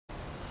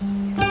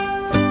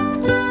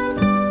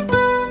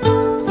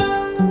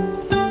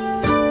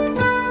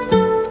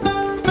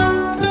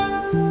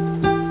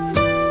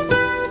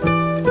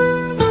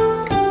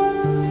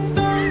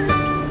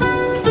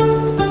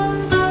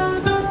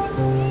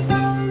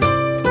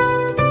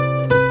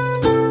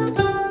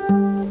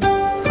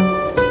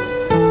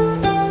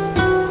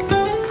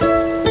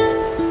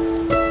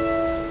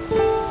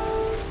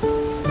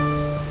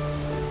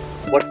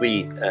What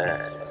we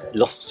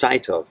lost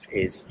sight of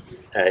is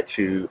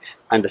to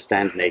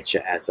understand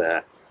nature as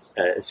a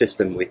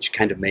system which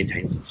kind of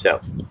maintains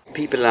itself.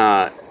 People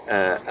are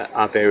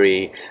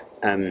very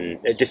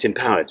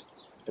disempowered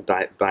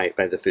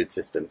by the food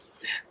system.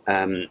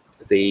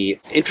 The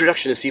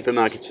introduction of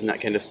supermarkets and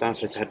that kind of stuff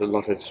has had a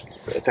lot of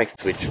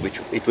effects which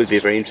it would be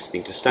very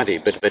interesting to study.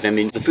 But I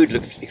mean, the food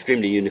looks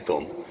extremely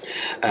uniform.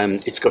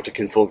 It's got to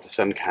conform to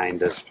some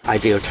kind of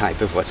ideal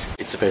type of what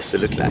it's supposed to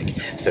look like.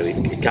 So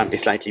it can't be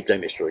slightly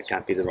blemished, or it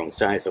can't be the wrong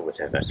size or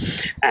whatever.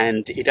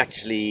 And it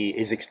actually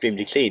is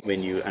extremely clean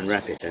when you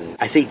unwrap it. And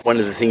I think one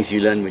of the things you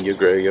learn when you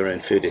grow your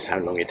own food is how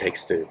long it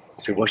takes to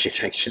wash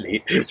it,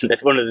 actually.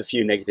 That's one of the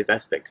few negative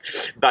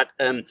aspects. But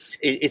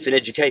it's an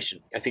education.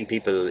 I think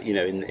people, you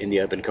know, in the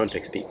urban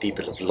context,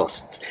 people have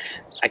lost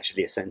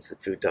actually a sense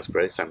that food does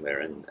grow somewhere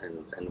and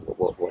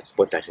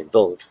what that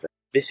involves.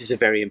 This is a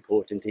very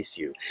important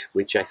issue,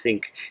 which I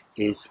think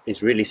is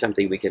really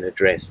something we can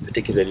address,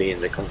 particularly in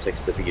the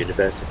context of a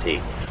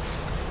university.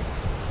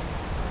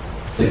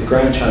 The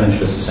Grand Challenge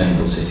for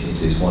Sustainable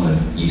Cities is one of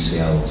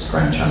UCL's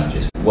Grand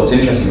Challenges. What's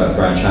interesting about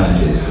Grand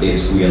Challenges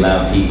is we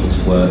allow people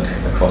to work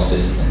across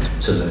disciplines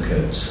to look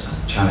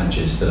at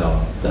challenges that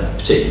are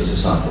particular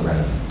societal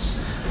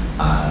relevance.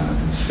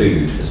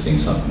 Food has been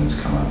something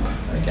that's come up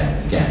again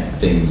and again.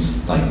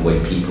 Things like the way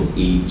people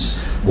eat,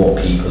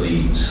 what people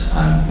eat,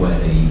 where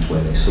they eat,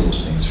 where they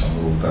source things from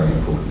are all very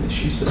important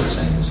issues for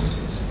sustainable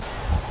cities.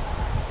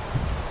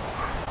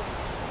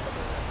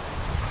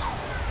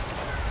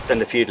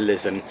 Under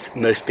feudalism,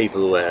 most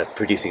people were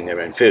producing their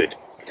own food.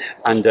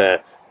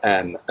 Under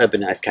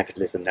urbanized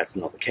capitalism, that's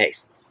not the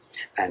case.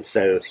 And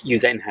so you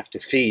then have to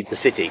feed the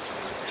city,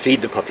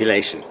 feed the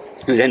population,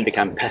 who then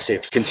become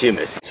passive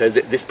consumers. So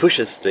this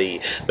pushes the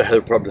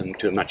whole problem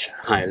to a much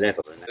higher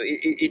level.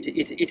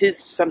 It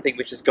is something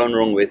which has gone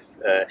wrong with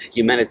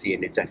humanity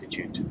in its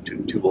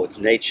attitude towards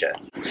nature.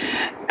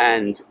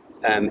 And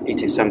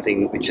it is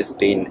something which has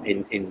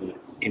been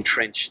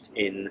entrenched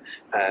in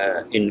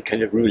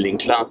kind of ruling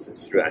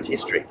classes throughout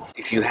history.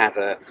 If you have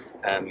a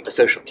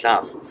social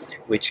class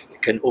which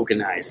can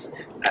organize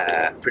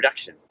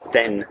production,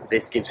 then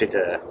this gives it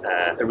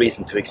a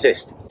reason to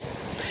exist.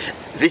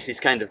 This is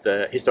kind of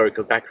the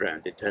historical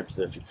background in terms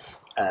of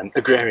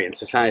agrarian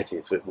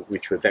societies,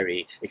 which were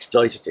very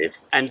exploitative.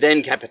 And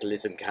then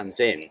capitalism comes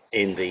in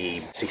the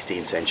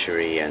 16th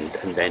century and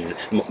then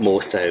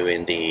more so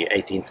in the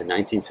 18th and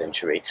 19th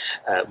century,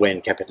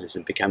 when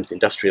capitalism becomes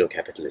industrial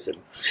capitalism.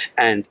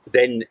 And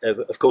then,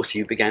 of course,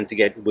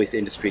 with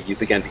industry, you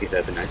began to get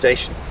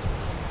urbanization.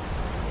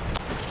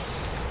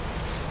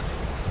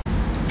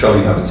 The trouble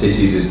you have with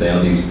cities is they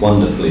are these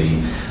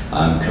wonderfully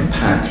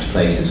compact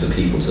places for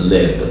people to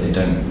live, but they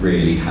don't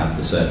really have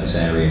the surface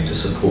area to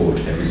support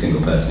every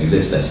single person who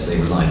lives there, so they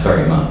rely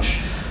very much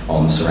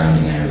on the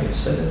surrounding areas,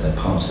 so that they're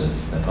part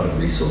of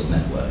resource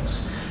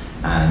networks.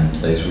 And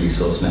those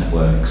resource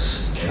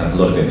networks have a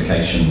lot of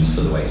implications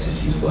for the way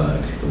cities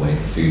work, the way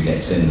the food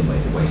gets in, the way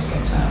the waste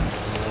gets out.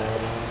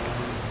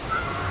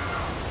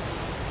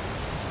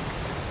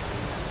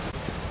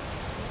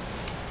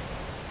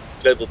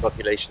 Global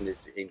population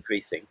is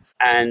increasing,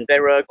 and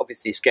there are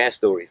obviously scare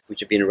stories which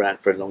have been around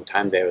for a long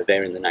time. They were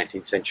there in the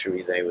 19th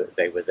century, they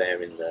were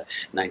there in the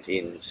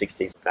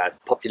 1960s,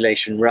 about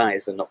population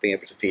rise and not being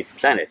able to feed the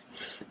planet,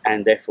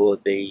 and therefore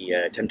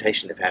the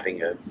temptation of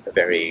having a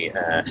very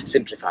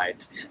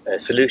simplified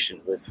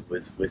solution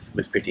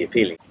was pretty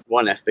appealing.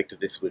 One aspect of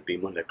this would be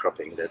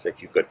monocropping,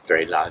 that you've got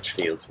very large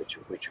fields which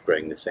are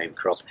growing the same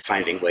crop,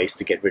 finding ways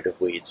to get rid of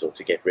weeds or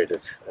to get rid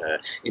of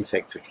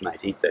insects which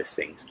might eat those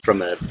things.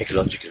 From an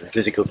ecological and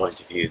physical point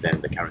of view,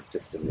 then the current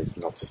system is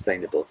not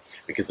sustainable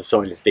because the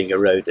soil is being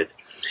eroded,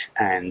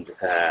 and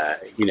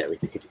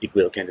it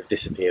will kind of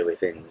disappear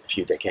within a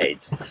few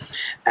decades.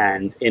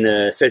 And in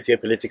a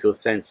socio-political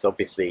sense,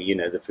 obviously,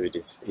 the food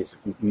is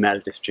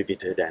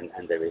maldistributed,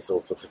 and there is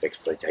all sorts of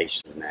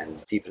exploitation,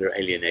 and people are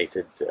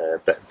alienated,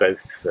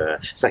 both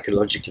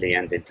psychologically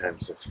and in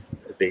terms of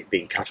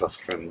being cut off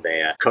from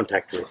their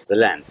contact with the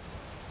land.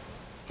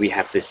 We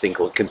have this thing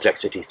called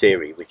complexity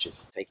theory, which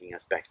is taking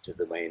us back to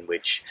the way in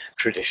which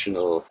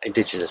traditional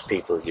indigenous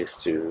people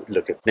used to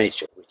look at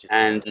nature.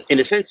 And in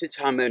a sense, it's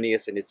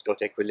harmonious and it's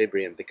got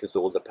equilibrium because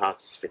all the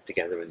parts fit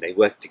together and they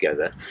work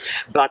together.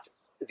 But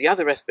the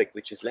other aspect,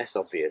 which is less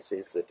obvious,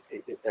 is that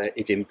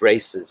it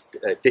embraces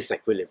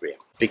disequilibrium,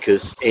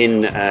 because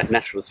in a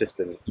natural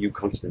system you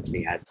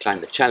constantly had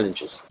climate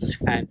challenges,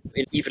 and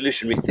in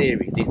evolutionary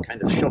theory these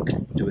kind of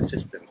shocks to a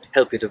system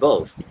help it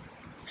evolve,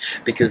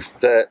 because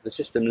the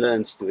system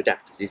learns to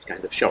adapt to these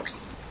kind of shocks.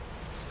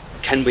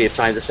 Can we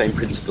apply the same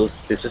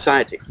principles to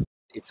society?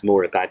 It's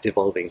more about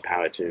devolving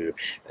power to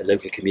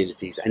local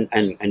communities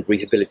and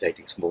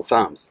rehabilitating small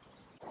farms.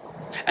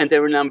 And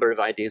there are a number of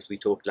ideas we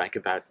talked like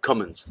about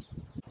commons.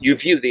 You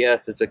view the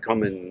earth as a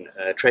common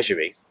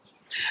treasury,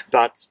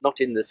 but not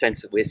in the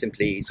sense that we're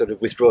simply sort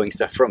of withdrawing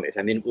stuff from it.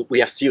 I mean,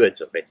 we are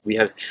stewards of it. We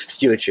have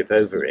stewardship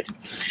over it.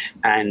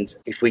 And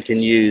if we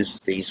can use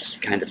these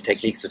kind of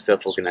techniques of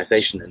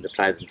self-organization and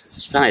apply them to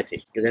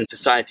society, then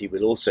society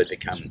will also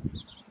become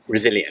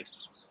resilient.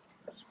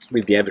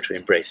 We'll be able to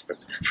embrace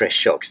fresh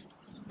shocks.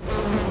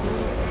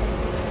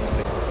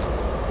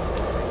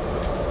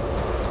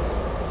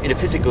 In a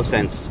physical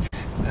sense,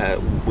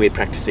 we're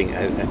practicing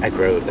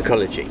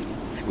agroecology,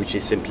 which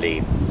is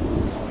simply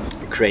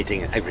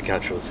creating an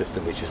agricultural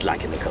system which is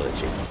like an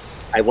ecology.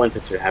 I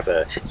wanted to have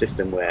a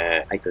system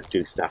where I could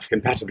do stuff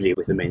compatibly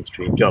with a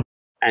mainstream job.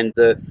 And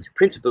the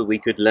principle we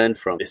could learn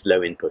from is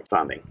low input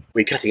farming.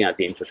 We're cutting out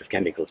the input of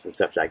chemicals and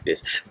stuff like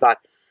this, but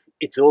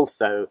it's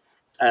also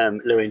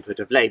low input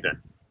of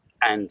labor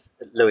and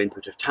low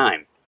input of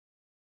time.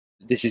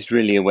 This is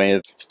really a way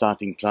of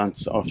starting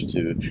plants off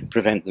to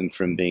prevent them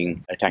from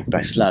being attacked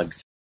by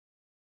slugs.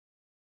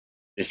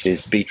 This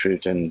is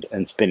beetroot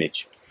and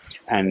spinach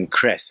and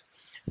cress.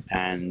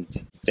 And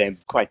they're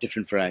quite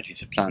different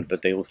varieties of plant,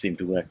 but they all seem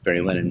to work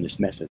very well in this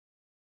method.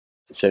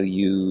 So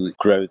you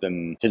grow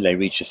them till they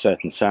reach a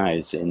certain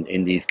size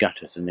in these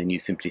gutters, and then you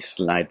simply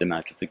slide them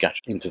out of the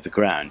gutter into the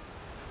ground.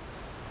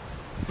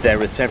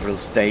 There are several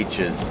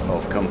stages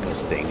of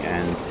composting,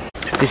 and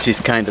this is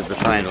kind of the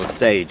final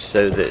stage,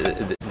 so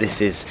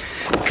this is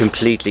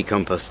completely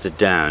composted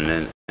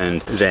down,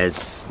 and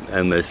there's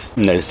almost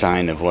no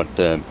sign of what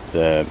the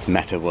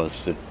matter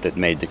was that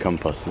made the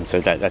compost, and so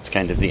that's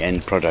kind of the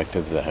end product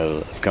of the whole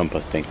of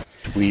composting.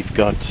 We've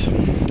got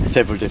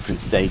several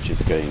different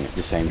stages going at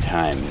the same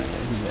time.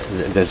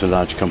 There's a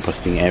large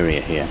composting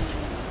area here.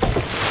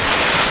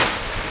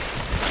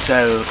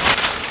 So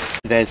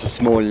there's a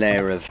small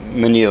layer of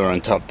manure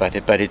on top, but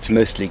it's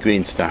mostly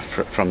green stuff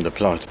from the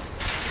plot.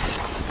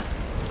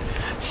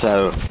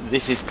 So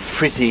this is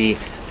pretty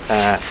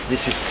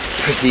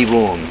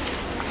warm.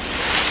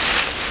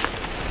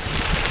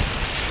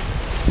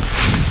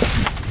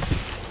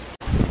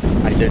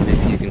 I don't know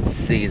if you can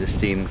see the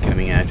steam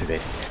coming out of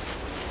it.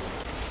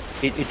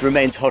 It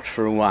remains hot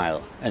for a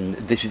while, and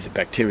this is a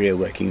bacteria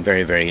working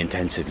very, very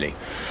intensively.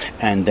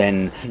 And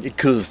then it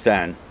cools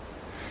down,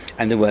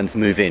 and the worms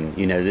move in.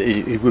 You know,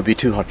 it would be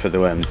too hot for the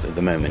worms at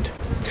the moment,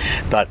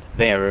 but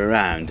they are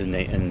around, and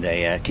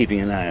they are keeping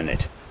an eye on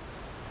it.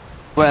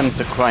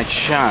 Worms are quite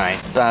shy,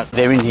 but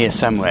they're in here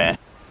somewhere.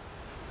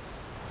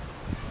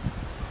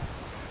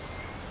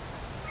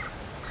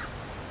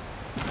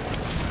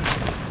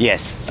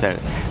 Yes, so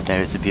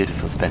there is a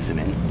beautiful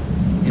specimen.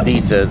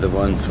 These are the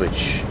ones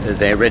which,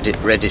 they're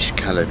reddish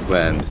coloured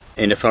worms.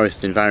 In a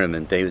forest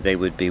environment, they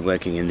would be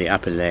working in the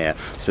upper layer,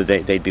 so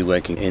they'd be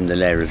working in the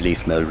layer of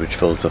leaf mould which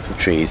falls off the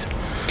trees.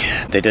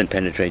 They don't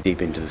penetrate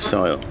deep into the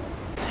soil.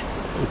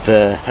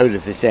 The whole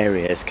of this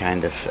area is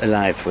kind of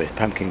alive with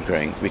pumpkin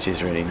growing, which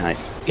is really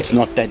nice. It's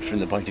not dead from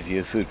the point of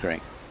view of food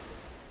growing.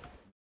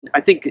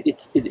 I think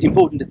it's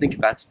important to think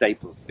about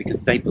staples, because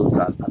staples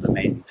are the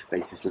main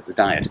basis of the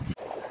diet.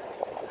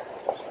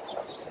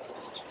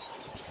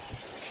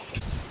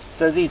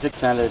 So these are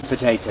salad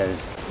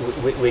potatoes.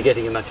 We're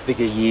getting a much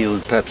bigger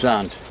yield per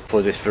plant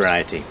for this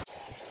variety.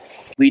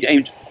 We'd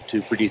aimed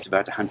to produce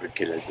about 100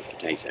 kilos of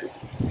potatoes.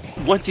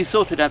 Once you've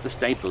sorted out the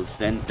staples,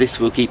 then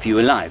this will keep you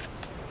alive.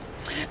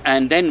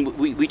 And then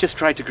we just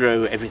try to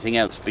grow everything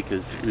else,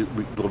 because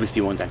we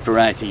obviously want that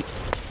variety.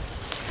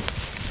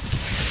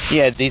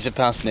 Yeah, these are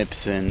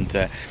parsnips,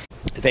 and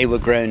they were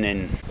grown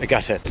in a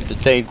gutter.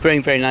 They're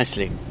growing very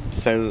nicely,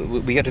 so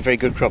we got a very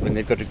good crop, and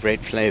they've got a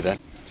great flavour.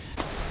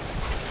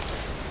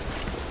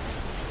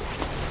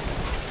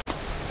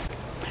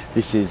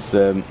 This is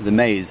the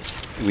maize.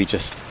 We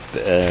just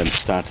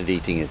started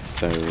eating it,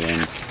 so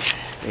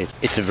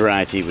it's a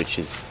variety which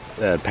is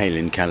pale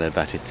in colour,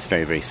 but it's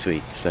very, very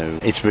sweet. So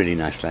it's really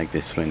nice like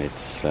this when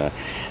it's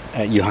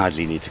you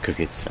hardly need to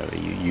cook it. So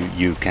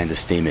you kind of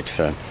steam it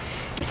for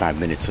 5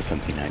 minutes or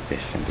something like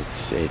this, and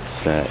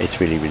it's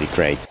really, really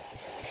great.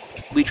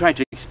 We try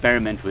to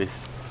experiment with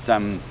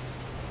some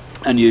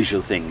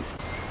unusual things.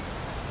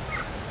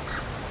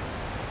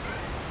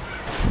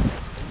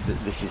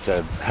 This is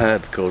a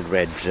herb called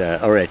red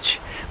orech,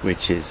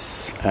 which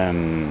is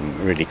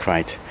really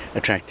quite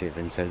attractive,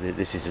 and so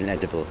this is an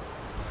edible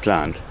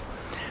plant.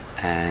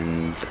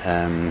 And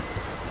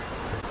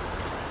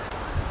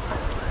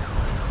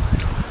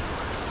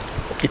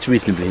it's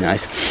reasonably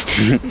nice.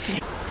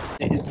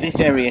 This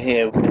area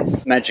here is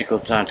this magical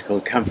plant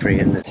called comfrey,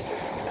 and that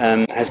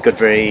has got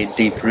very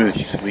deep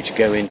roots which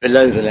go in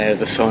below the layer of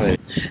the soil,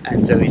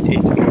 and so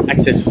it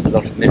accesses a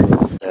lot of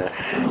minerals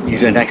you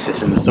don't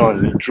access in the soil,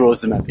 and it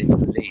draws them up into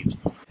the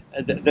leaves.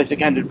 There's a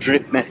kind of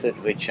drip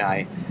method which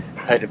I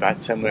heard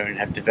about somewhere and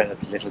have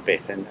developed a little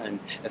bit, and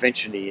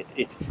eventually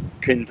it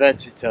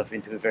converts itself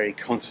into a very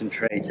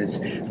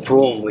concentrated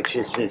form, which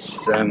is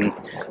this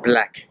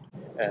black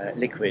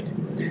liquid,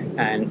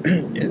 and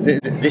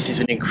this is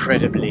an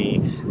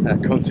incredibly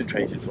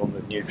concentrated form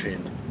of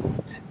nutrient,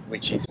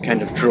 which is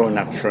kind of drawn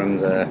up from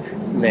the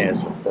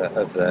layers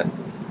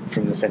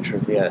from the center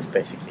of the earth,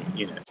 basically.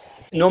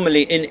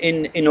 Normally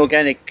in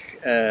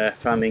organic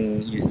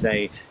farming, you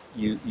say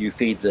you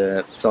feed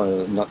the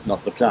soil,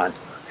 not the plant.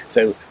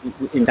 So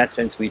in that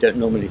sense, we don't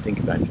normally think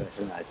about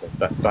fertilizer,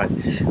 but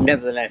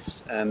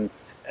nevertheless,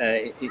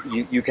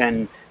 you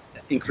can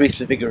increase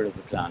the vigor of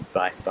the plant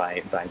by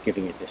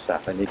giving it this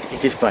stuff, and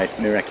it is quite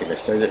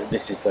miraculous. So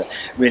this is a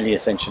really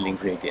essential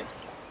ingredient.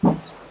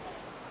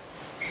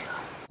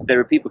 There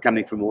are people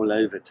coming from all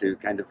over to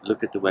kind of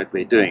look at the work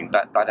we're doing,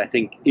 but I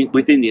think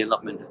within the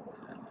allotment,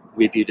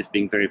 we're viewed as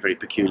being very, very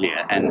peculiar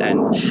and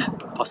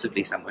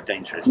possibly somewhat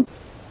dangerous.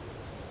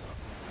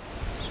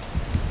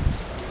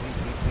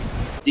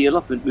 The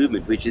allotment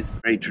movement, which is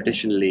very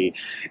traditionally,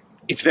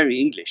 it's very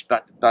English,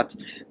 but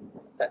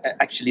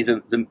actually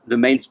the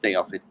mainstay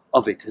of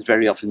it has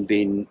very often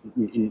been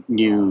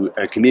new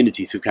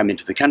communities who come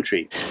into the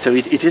country. So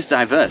it is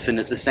diverse, and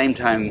at the same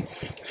time,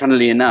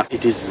 funnily enough,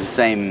 it is the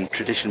same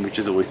tradition which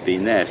has always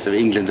been there. So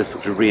England has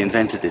sort of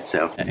reinvented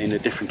itself in a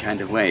different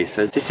kind of way.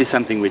 So this is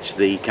something which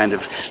the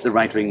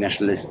right-wing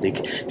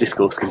nationalistic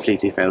discourse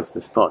completely fails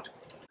to spot.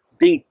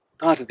 Being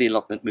part of the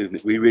allotment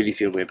movement, we really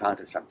feel we're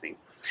part of something.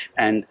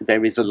 And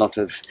there is a lot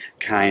of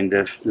kind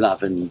of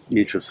love and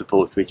mutual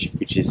support which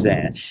is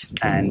there,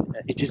 and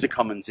it is a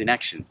commons in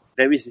action.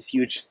 There is this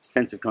huge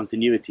sense of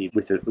continuity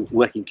with a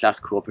working class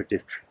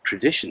cooperative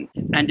tradition,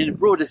 and in a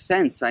broader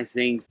sense, I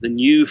think the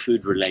new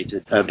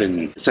food-related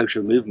urban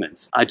social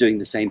movements are doing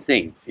the same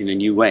thing in a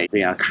new way.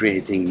 They are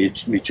creating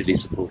mutually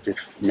supportive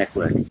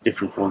networks,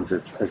 different forms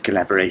of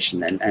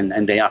collaboration,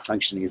 and they are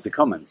functioning as a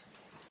commons.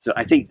 So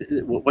I think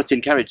what's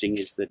encouraging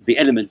is that the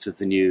elements of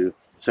the new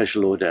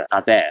social order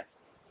are there,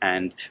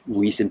 and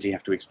we simply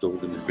have to explore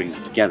them and bring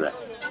them together.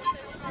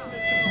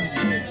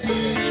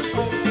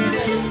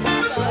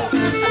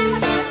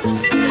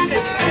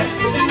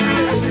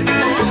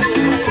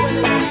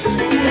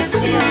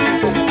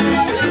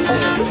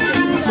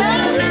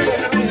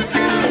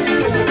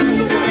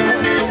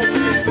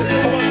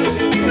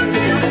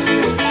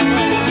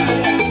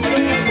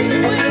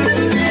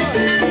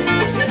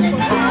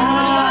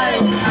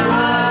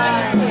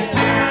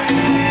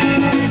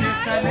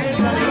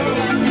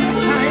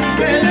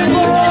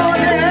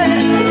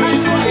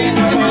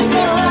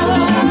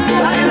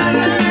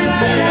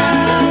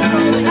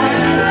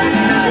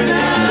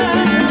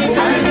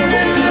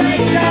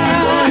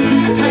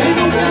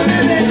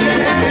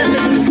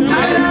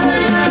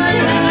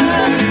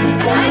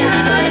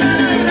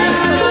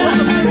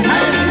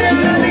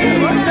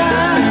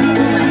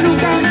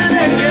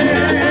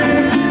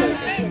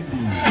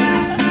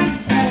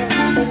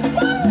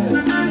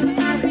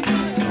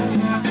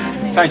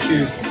 Thank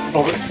you,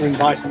 Robert, for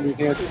inviting me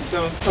here. It's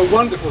a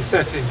wonderful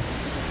setting,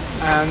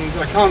 and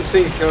I can't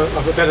think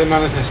of a better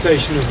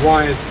manifestation of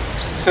why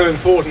it's so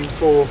important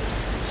for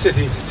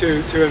cities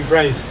to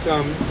embrace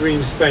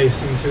green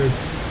space and to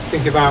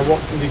think about what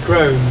can be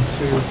grown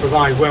to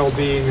provide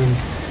well-being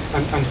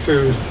and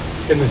food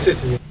in the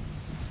city.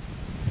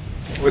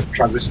 With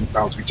transition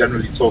towns, we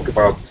generally talk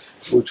about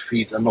food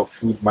feet and not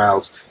food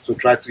miles. So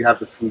try to have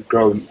the food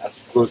grown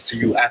as close to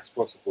you as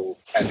possible.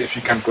 And if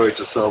you can grow it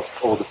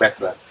yourself, all the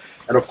better.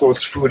 And of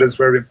course, food is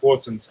very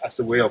important as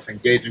a way of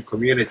engaging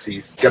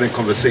communities, getting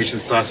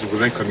conversations started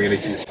within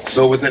communities.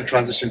 So within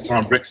Transition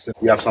Town Brixton,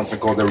 we have something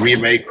called the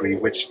Remakery,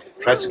 which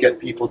tries to get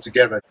people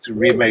together to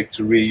remake,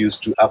 to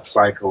reuse, to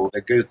upcycle the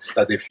goods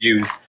that they've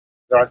used.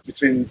 There are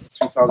between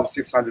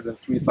 2,600 and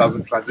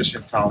 3,000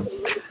 transition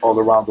towns all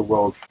around the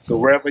world. So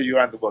wherever you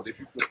are in the world, if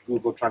you put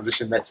Google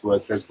Transition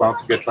Network, there's bound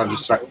to be a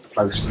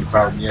transition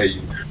town near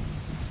you.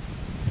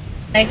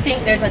 I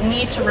think there's a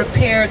need to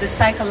repair the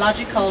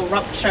psychological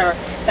rupture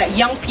that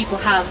young people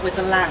have with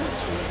the land.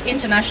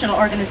 International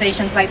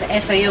organizations like the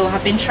FAO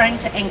have been trying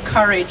to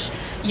encourage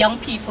young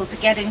people to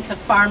get into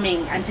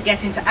farming and to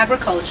get into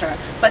agriculture,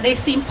 but they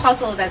seem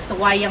puzzled as to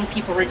why young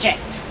people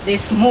reject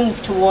this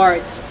move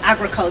towards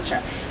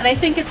agriculture. And I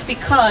think it's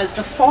because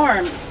the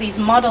forms, these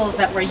models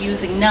that we're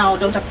using now,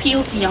 don't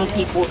appeal to young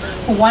people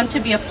who want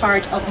to be a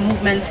part of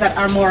movements that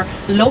are more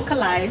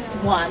localized,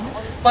 one,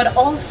 but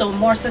also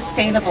more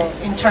sustainable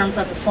in terms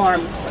of the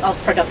forms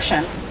of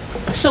production.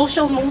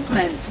 Social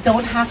movements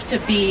don't have to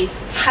be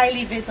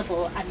highly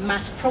visible and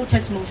mass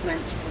protest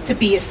movements to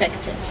be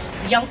effective.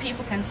 Young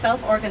people can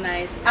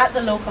self-organize at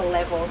the local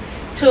level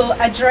to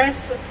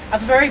address a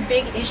very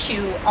big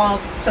issue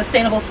of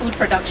sustainable food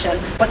production,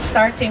 but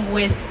starting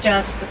with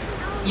just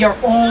your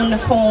own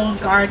home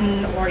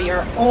garden or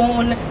your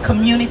own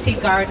community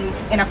garden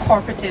in a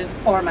cooperative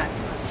format.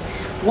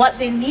 What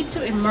they need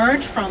to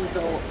emerge from,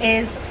 though,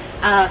 is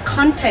a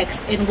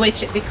context in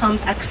which it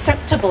becomes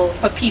acceptable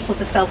for people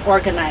to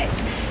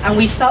self-organize, and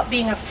we stop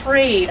being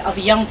afraid of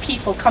young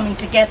people coming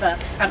together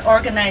and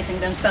organizing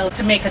themselves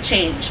to make a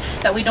change,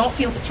 that we don't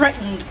feel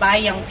threatened by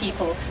young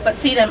people but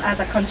see them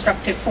as a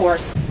constructive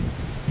force.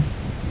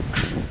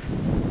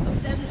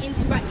 Observing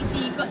interact, you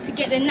see, you got to to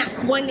get the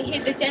knack, wanna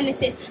hear the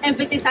genesis.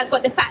 Emphasis, I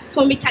got the facts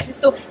when we catch and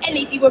store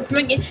energy. We're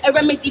bringing a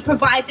remedy,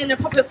 providing a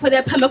profit for the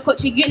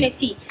permaculture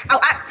unity.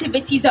 Our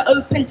activities are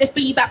open to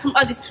feedback from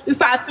others. We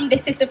thrive from the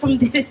system, from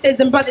the sisters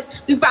and brothers.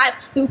 We thrive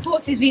through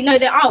forces we know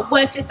they aren't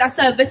worthless. That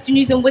serve us to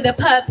use them with a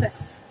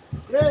purpose.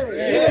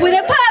 Yeah. With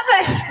a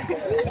purpose.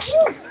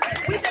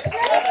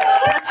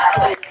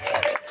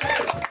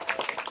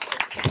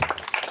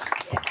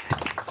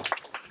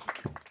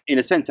 In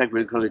a sense,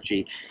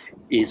 agroecology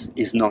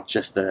is not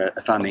just a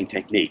farming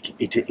technique.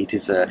 It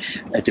is a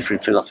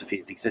different philosophy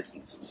of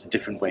existence. It's a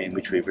different way in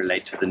which we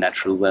relate to the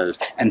natural world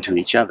and to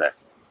each other.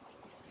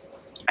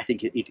 I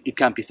think it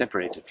can't be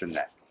separated from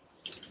that.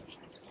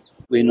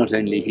 We're not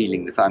only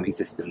healing the farming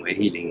system, we're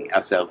healing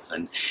ourselves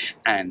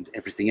and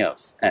everything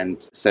else.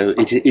 And so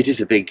it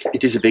is a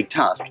big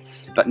task.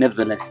 But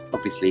nevertheless,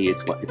 obviously,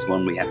 it's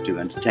one we have to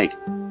undertake.